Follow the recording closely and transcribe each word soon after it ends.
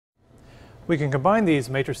we can combine these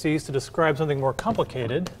matrices to describe something more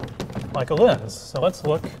complicated, like a lens. So let's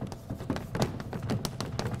look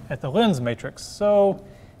at the lens matrix. So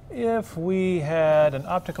if we had an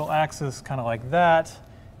optical axis kind of like that,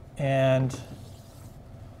 and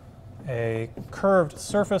a curved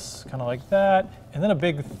surface kind of like that, and then a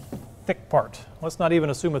big thick part. Let's not even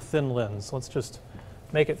assume a thin lens. Let's just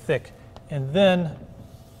make it thick. And then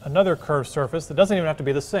another curved surface that doesn't even have to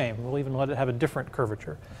be the same. We'll even let it have a different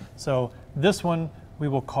curvature. So this one we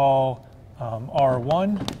will call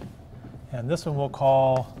R1, and this one we'll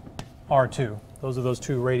call R2. Those are those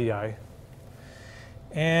two radii.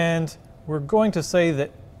 And we're going to say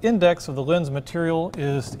that index of the lens material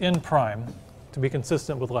is n prime to be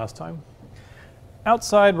consistent with last time.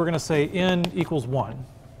 Outside we're going to say n equals 1.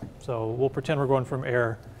 So we'll pretend we're going from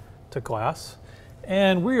air to glass.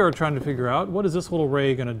 And we are trying to figure out, what is this little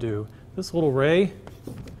ray going to do? This little ray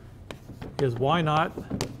is y naught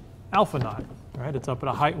alpha naught. Right? It's up at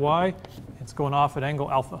a height y. It's going off at angle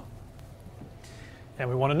alpha. And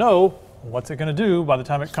we want to know, what's it going to do by the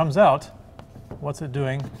time it comes out? What's it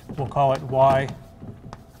doing? We'll call it y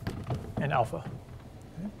and alpha.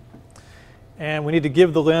 Okay. And we need to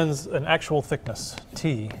give the lens an actual thickness,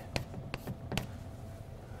 t.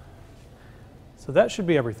 So that should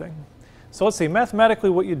be everything. So let's see, mathematically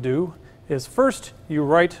what you do is first you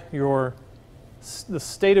write the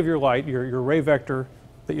state of your light, your ray vector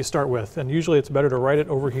that you start with, and usually it's better to write it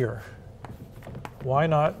over here. Y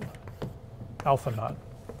naught, alpha naught.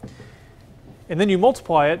 And then you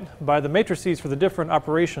multiply it by the matrices for the different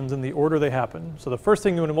operations in the order they happen. So the first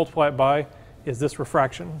thing you want to multiply it by is this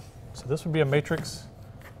refraction. So this would be a matrix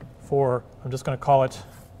for, I'm just going to call it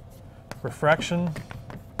refraction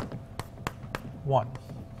 1.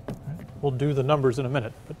 We'll do the numbers in a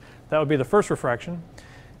minute, but that would be the first refraction.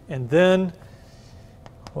 And then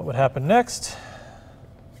what would happen next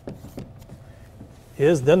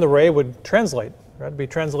is then the ray would translate. That would be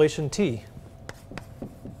translation t.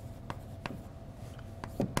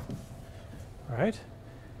 Right?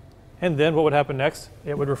 And then what would happen next?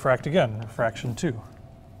 It would refract again, refraction 2.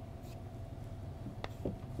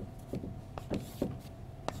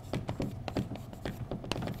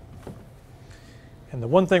 And the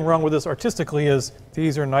one thing wrong with this artistically is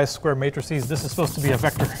these are nice square matrices. This is supposed to be a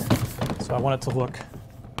vector. So I want it to look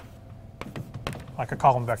like a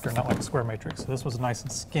column vector, not like a square matrix. So this was nice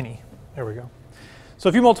and skinny. There we go. So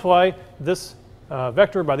if you multiply this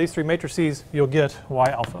vector by these three matrices, you'll get y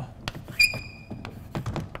alpha.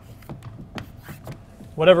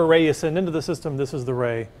 Whatever ray you send into the system, this is the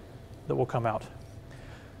ray that will come out.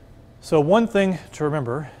 So one thing to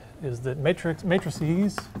remember is that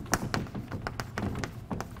matrices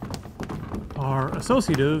are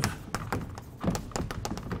associative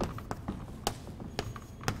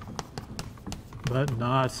but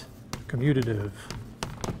not commutative.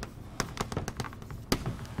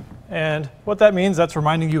 And what that means, that's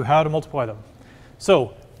reminding you how to multiply them.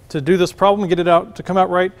 So to do this problem and get it out to come out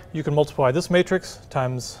right, you can multiply this matrix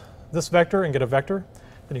times this vector and get a vector.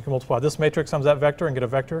 Then you can multiply this matrix times that vector and get a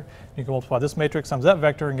vector. You can multiply this matrix times that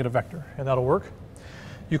vector and get a vector, and that'll work.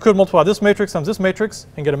 You could multiply this matrix times this matrix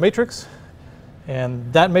and get a matrix,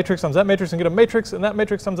 and that matrix times that matrix and get a matrix, and that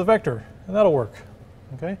matrix times a vector, and that'll work.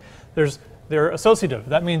 Okay? They're associative.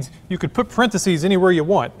 That means you could put parentheses anywhere you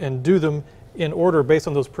want and do them in order based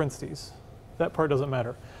on those parentheses. That part doesn't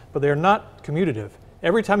matter. But they're not commutative.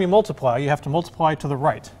 Every time you multiply, you have to multiply to the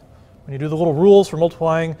right. When you do the little rules for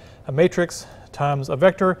multiplying a matrix times a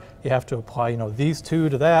vector, you have to apply, these two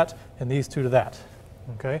to that and these two to that.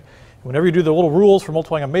 Okay? And whenever you do the little rules for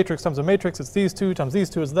multiplying a matrix times a matrix, it's these two times these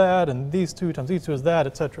two is that, and these two times these two is that,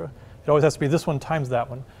 etc. It always has to be this one times that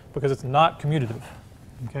one because it's not commutative.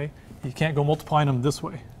 Okay? You can't go multiplying them this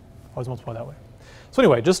way. Always multiply that way. So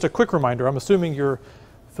anyway, just a quick reminder. I'm assuming you're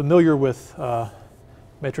familiar with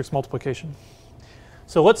matrix multiplication.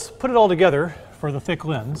 So let's put it all together for the thick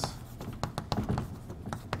lens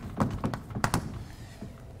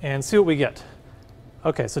and see what we get.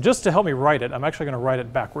 Okay, so just to help me write it, I'm actually going to write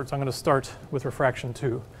it backwards. I'm going to start with refraction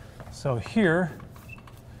 2. So here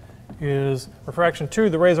is refraction 2.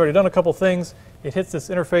 The ray's already done a couple things. It hits this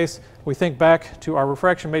interface. We think back to our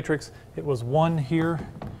refraction matrix. It was 1 here.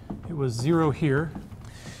 It was 0 here.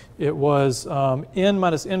 It was n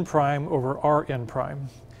minus n prime over r n prime.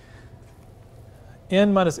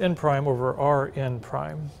 N minus n prime over r n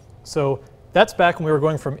prime. So that's back when we were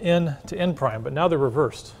going from n to n prime, but now they're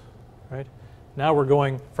reversed, right? Now we're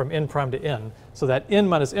going from n prime to n. So that n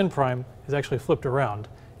minus n prime is actually flipped around.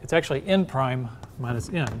 It's actually n prime minus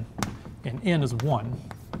n, and n is 1.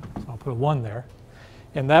 So I'll put a 1 there.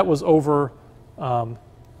 And that was over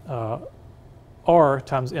r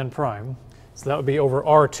times n prime. So that would be over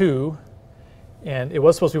R2. And it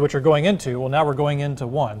was supposed to be what you're going into. Well, now we're going into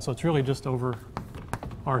 1. So it's really just over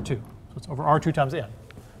R2. So it's over R2 times n.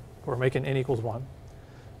 We're making n equals 1.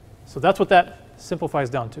 So that's what that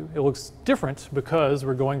simplifies down to. It looks different because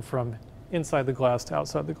we're going from inside the glass to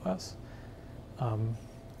outside the glass.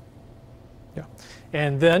 Yeah.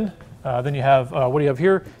 And then you have, what do you have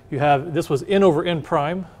here? You have, this was n over n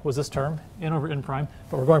prime, was this term, n over n prime.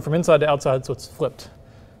 But we're going from inside to outside, so it's flipped.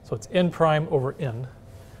 So it's n prime over n.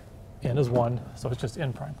 N is 1, so it's just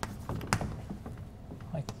n prime.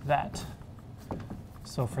 Like that.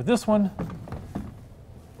 So for this one,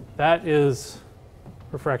 that is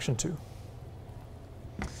refraction 2.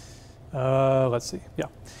 Let's see, yeah.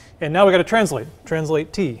 And now we got to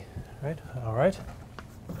translate t, right? All right.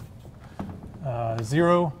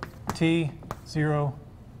 0, t, 0,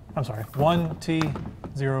 I'm sorry, 1, t,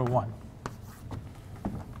 0, 1.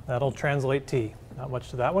 That'll translate t. Not much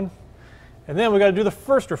to that one. And then we got to do the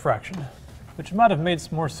first refraction, which might have made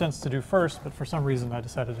more sense to do first, but for some reason I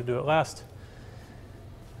decided to do it last.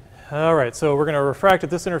 All right, so we're going to refract at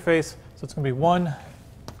this interface. So it's going to be 1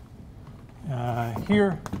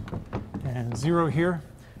 here and 0 here.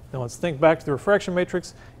 Then let's think back to the refraction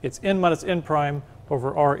matrix. It's n minus n prime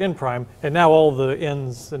over r n prime. And now all the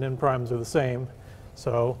n's and n primes are the same.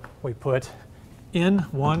 So we put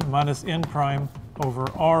n1 minus n prime over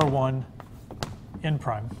r1 n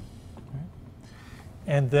prime.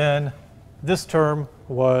 And then this term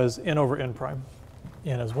was n over n prime.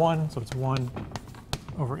 N is 1, so it's 1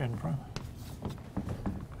 over n prime.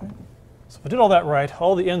 Okay. So if I did all that right,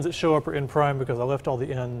 all the n's that show up are n prime because I left all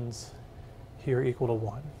the n's here equal to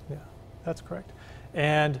 1. Yeah, that's correct.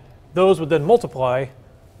 And those would then multiply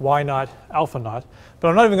y naught alpha naught. But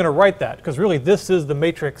I'm not even going to write that because really this is the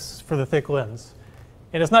matrix for the thick lens.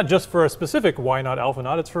 And it's not just for a specific y naught alpha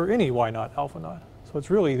naught, it's for any y naught alpha naught. So it's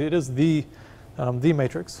really, it is the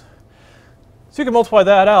matrix. So you can multiply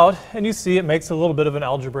that out, and you see it makes a little bit of an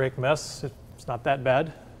algebraic mess. It's not that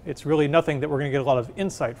bad. It's really nothing that we're going to get a lot of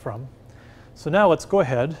insight from. So now let's go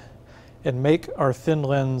ahead and make our thin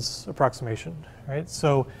lens approximation. Right?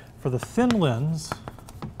 So for the thin lens,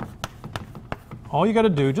 all you got to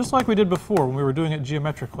do, just like we did before when we were doing it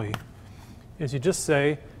geometrically, is you just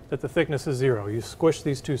say that the thickness is 0. You squish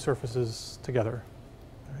these two surfaces together.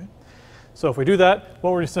 So if we do that,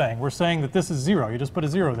 what were we saying? We're saying that this is 0. You just put a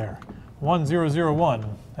 0 there. 1, 0, 0,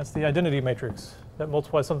 1. That's the identity matrix that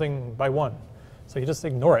multiplies something by 1. So you just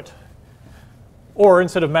ignore it. Or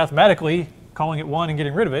instead of mathematically calling it 1 and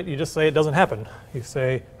getting rid of it, you just say it doesn't happen. You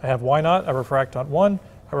say, I have y naught, I refract on 1,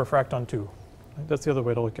 I refract on 2. That's the other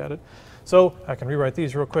way to look at it. So I can rewrite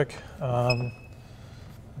these real quick. Let's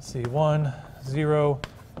see, 1, 0,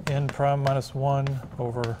 n prime minus 1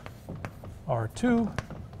 over r2.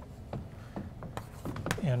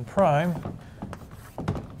 N prime,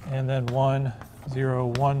 and then 1, 0,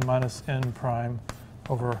 1 minus n prime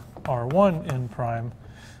over r1 n prime,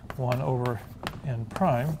 1 over n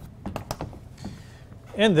prime.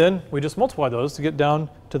 And then we just multiply those to get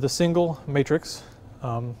down to the single matrix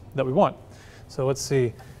that we want. So let's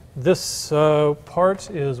see, this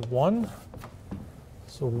part is 1.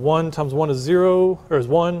 So 1 times 1 is 0, or is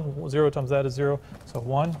 1, 0 times that is 0, so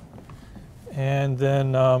 1. And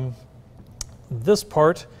then this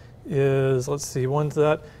part is, let's see, 1 to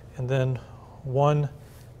that, and then 1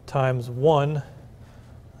 times 1.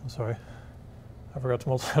 I'm sorry, I forgot to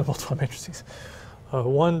multiply matrices.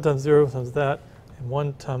 1 times 0 times that, and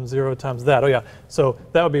 1 times 0 times that. Oh yeah, so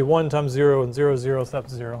that would be 1 times 0 and 0, 0, so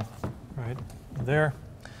that's 0, right there.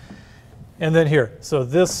 And then here, so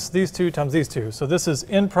these two times these two. So this is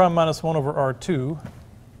n prime minus 1 over r2.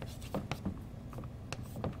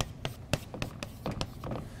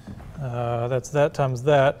 That's that times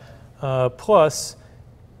that, plus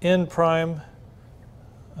n prime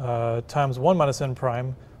times 1 minus n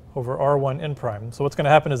prime over r1 n prime. So what's going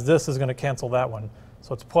to happen is this is going to cancel that one.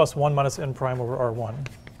 So it's plus 1 minus n prime over r1.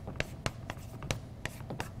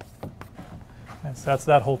 And so that's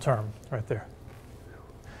that whole term right there.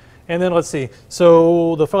 And then let's see.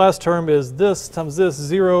 So the last term is this times this,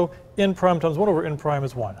 0. N prime times 1 over n prime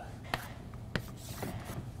is 1.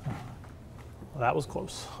 Well, that was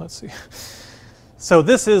close. Let's see. So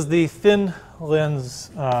this is the thin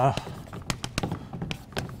lens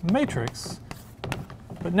matrix.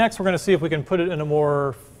 But next we're going to see if we can put it in a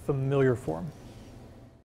more familiar form.